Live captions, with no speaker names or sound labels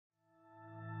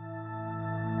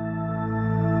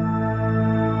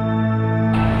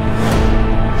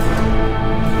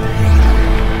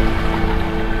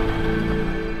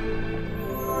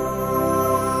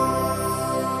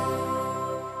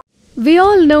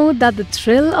know that the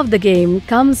thrill of the game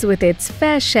comes with its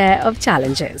fair share of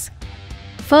challenges.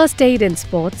 First aid in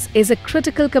sports is a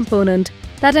critical component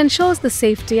that ensures the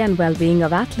safety and well-being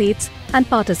of athletes and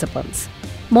participants.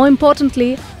 More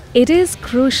importantly, it is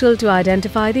crucial to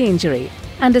identify the injury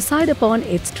and decide upon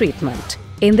its treatment.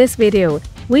 In this video,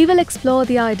 we will explore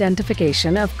the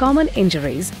identification of common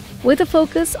injuries with a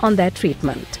focus on their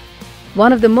treatment.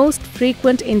 One of the most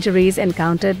frequent injuries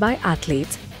encountered by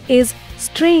athletes is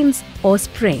strains or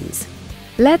sprains.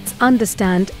 Let's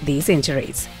understand these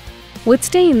injuries. With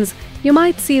strains, you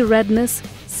might see redness,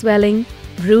 swelling,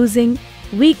 bruising,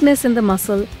 weakness in the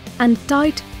muscle, and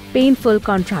tight, painful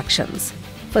contractions.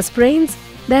 For sprains,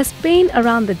 there's pain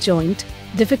around the joint,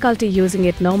 difficulty using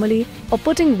it normally or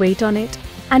putting weight on it,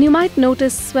 and you might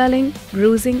notice swelling,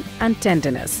 bruising, and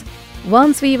tenderness.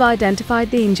 Once we've identified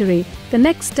the injury, the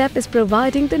next step is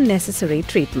providing the necessary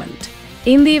treatment.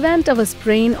 In the event of a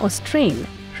sprain or strain,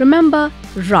 remember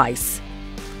RICE.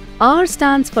 R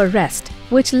stands for rest,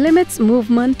 which limits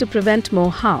movement to prevent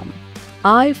more harm.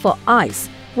 I for ice,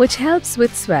 which helps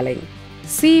with swelling.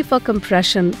 C for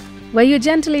compression, where you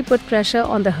gently put pressure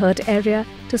on the hurt area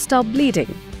to stop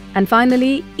bleeding. And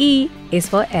finally, E is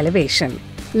for elevation,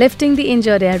 lifting the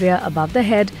injured area above the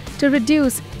head to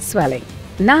reduce swelling.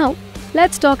 Now,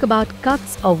 let's talk about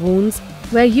cuts or wounds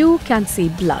where you can see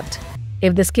blood.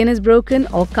 If the skin is broken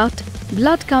or cut,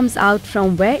 blood comes out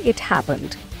from where it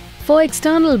happened. For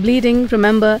external bleeding,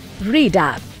 remember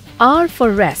REDAP. R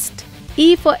for rest,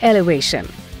 E for elevation,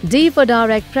 D for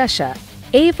direct pressure,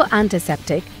 A for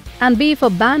antiseptic, and B for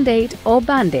band-aid or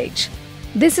bandage.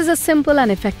 This is a simple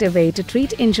and effective way to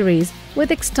treat injuries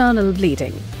with external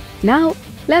bleeding. Now,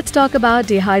 let's talk about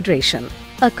dehydration,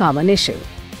 a common issue.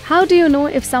 How do you know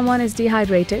if someone is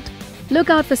dehydrated?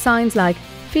 Look out for signs like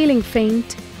feeling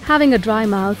faint, having a dry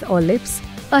mouth or lips,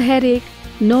 a headache,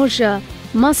 nausea,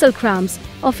 muscle cramps,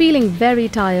 or feeling very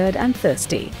tired and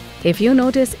thirsty. If you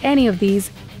notice any of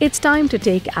these, it's time to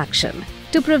take action.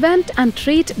 To prevent and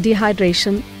treat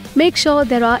dehydration, make sure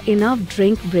there are enough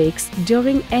drink breaks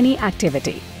during any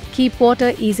activity. Keep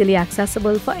water easily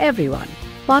accessible for everyone.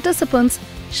 Participants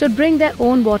should bring their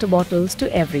own water bottles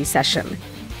to every session.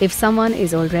 If someone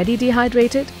is already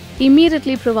dehydrated,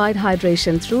 immediately provide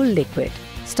hydration through liquid.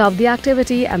 Stop the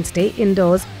activity and stay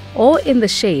indoors or in the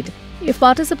shade if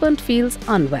participant feels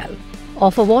unwell.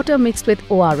 Offer water mixed with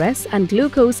ORS and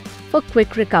glucose for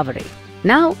quick recovery.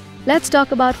 Now, let's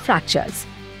talk about fractures.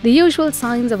 The usual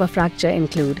signs of a fracture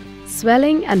include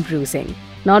swelling and bruising,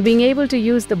 not being able to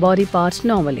use the body part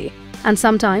normally, and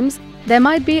sometimes there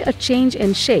might be a change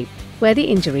in shape where the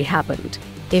injury happened.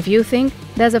 If you think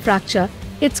there's a fracture,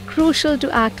 it's crucial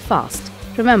to act fast.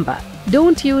 Remember,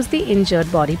 don't use the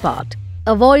injured body part.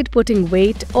 Avoid putting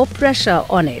weight or pressure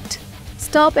on it.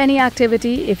 Stop any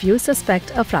activity if you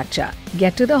suspect a fracture.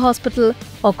 Get to the hospital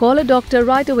or call a doctor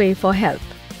right away for help.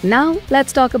 Now,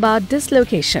 let's talk about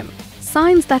dislocation.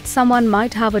 Signs that someone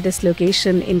might have a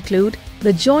dislocation include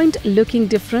the joint looking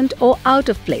different or out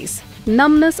of place,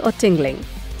 numbness or tingling,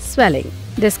 swelling,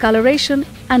 discoloration,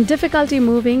 and difficulty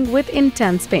moving with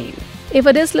intense pain. If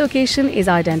a dislocation is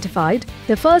identified,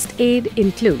 the first aid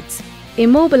includes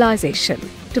immobilization.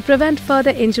 To prevent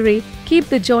further injury, keep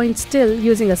the joint still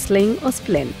using a sling or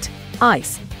splint.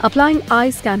 Ice. Applying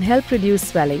ice can help reduce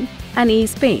swelling and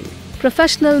ease pain.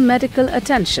 Professional medical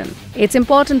attention. It's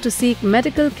important to seek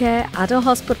medical care at a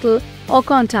hospital or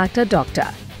contact a doctor.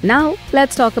 Now,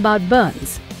 let's talk about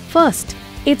burns. First,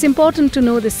 it's important to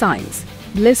know the signs.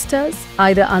 Blisters,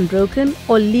 either unbroken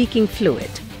or leaking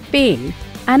fluid. Pain.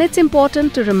 And it's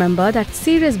important to remember that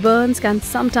serious burns can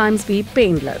sometimes be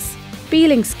painless.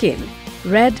 Peeling skin.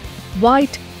 Red,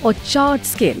 white, or charred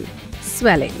skin.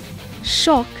 Swelling.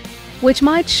 Shock, which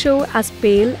might show as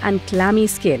pale and clammy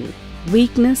skin.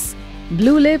 Weakness,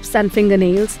 blue lips and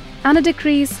fingernails, and a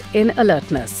decrease in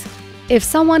alertness. If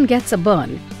someone gets a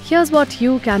burn, here's what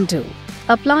you can do.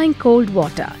 Applying cold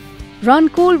water. Run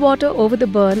cool water over the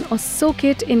burn or soak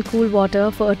it in cool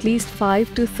water for at least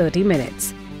 5 to 30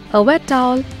 minutes. A wet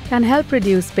towel can help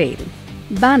reduce pain.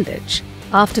 Bandage.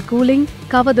 After cooling,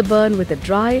 cover the burn with a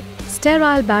dry,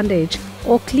 sterile bandage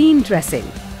or clean dressing.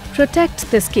 Protect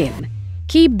the skin.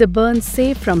 Keep the burn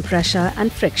safe from pressure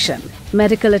and friction.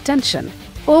 Medical attention.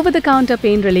 Over-the-counter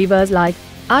pain relievers like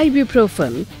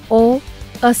ibuprofen or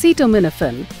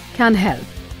acetaminophen can help.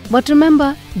 But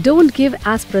remember, don't give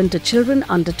aspirin to children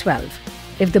under 12.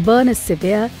 If the burn is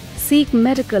severe, seek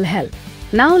medical help.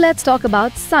 Now let's talk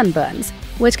about sunburns,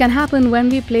 which can happen when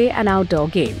we play an outdoor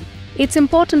game. It's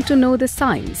important to know the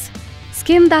signs.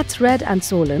 Skin that's red and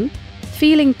swollen,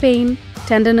 feeling pain,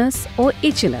 tenderness or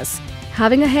itchiness,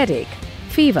 having a headache,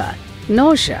 fever,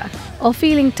 nausea or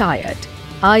feeling tired.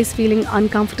 eyes feeling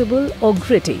uncomfortable or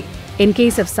gritty. In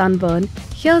case of sunburn,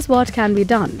 here's what can be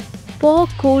done. Pour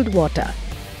cold water.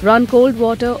 Run cold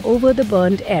water over the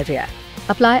burned area.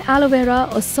 Apply aloe vera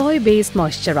or soy-based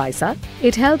moisturizer.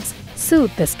 It helps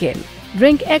soothe the skin.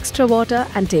 Drink extra water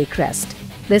and take rest.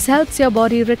 This helps your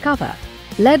body recover.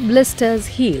 Let blisters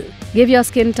heal. Give your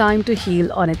skin time to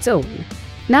heal on its own.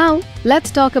 Now,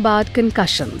 let's talk about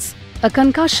concussions. A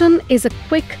concussion is a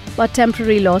quick but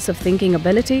temporary loss of thinking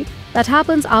ability that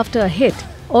happens after a hit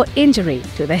or injury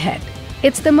to the head.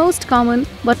 It's the most common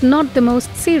but not the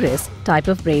most serious type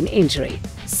of brain injury.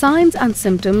 Signs and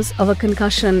symptoms of a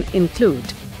concussion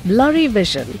include blurry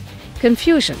vision,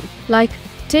 confusion, like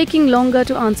taking longer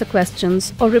to answer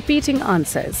questions or repeating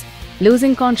answers,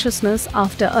 losing consciousness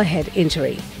after a head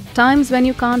injury, times when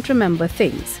you can't remember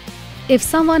things. If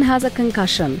someone has a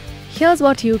concussion, here's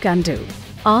what you can do.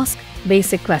 Ask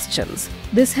basic questions.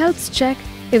 This helps check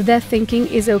if their thinking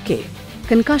is okay.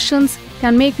 Concussions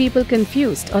can make people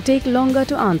confused or take longer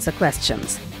to answer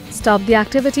questions. Stop the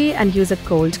activity and use a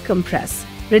cold compress.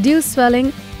 Reduce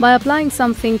swelling by applying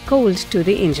something cold to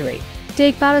the injury.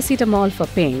 Take paracetamol for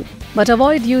pain, but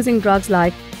avoid using drugs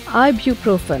like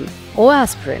ibuprofen or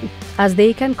aspirin as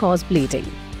they can cause bleeding.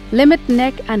 Limit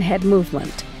neck and head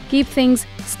movement. Keep things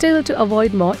still to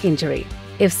avoid more injury.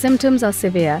 If symptoms are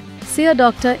severe, see a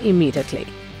doctor immediately.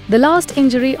 The last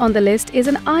injury on the list is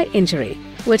an eye injury,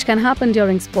 which can happen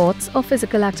during sports or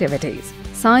physical activities.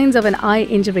 Signs of an eye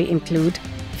injury include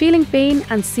feeling pain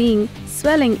and seeing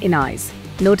swelling in eyes,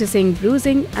 noticing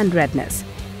bruising and redness,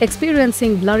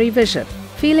 experiencing blurry vision,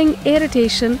 feeling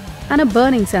irritation and a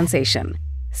burning sensation,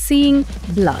 seeing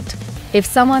blood. If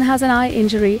someone has an eye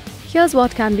injury, here's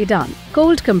what can be done.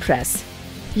 Cold compress.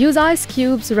 Use ice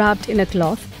cubes wrapped in a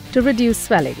cloth to reduce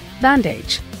swelling.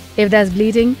 Bandage. If there's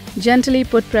bleeding, gently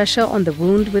put pressure on the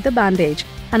wound with a bandage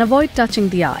and avoid touching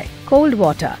the eye. Cold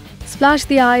water. Splash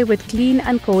the eye with clean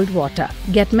and cold water.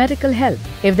 Get medical help.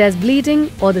 If there's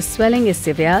bleeding or the swelling is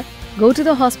severe, go to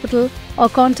the hospital or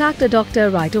contact a doctor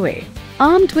right away.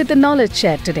 Armed with the knowledge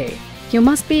shared today, you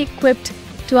must be equipped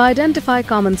to identify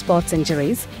common sports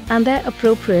injuries and their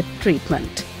appropriate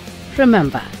treatment.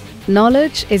 Remember,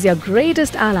 knowledge is your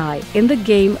greatest ally in the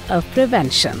game of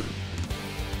prevention.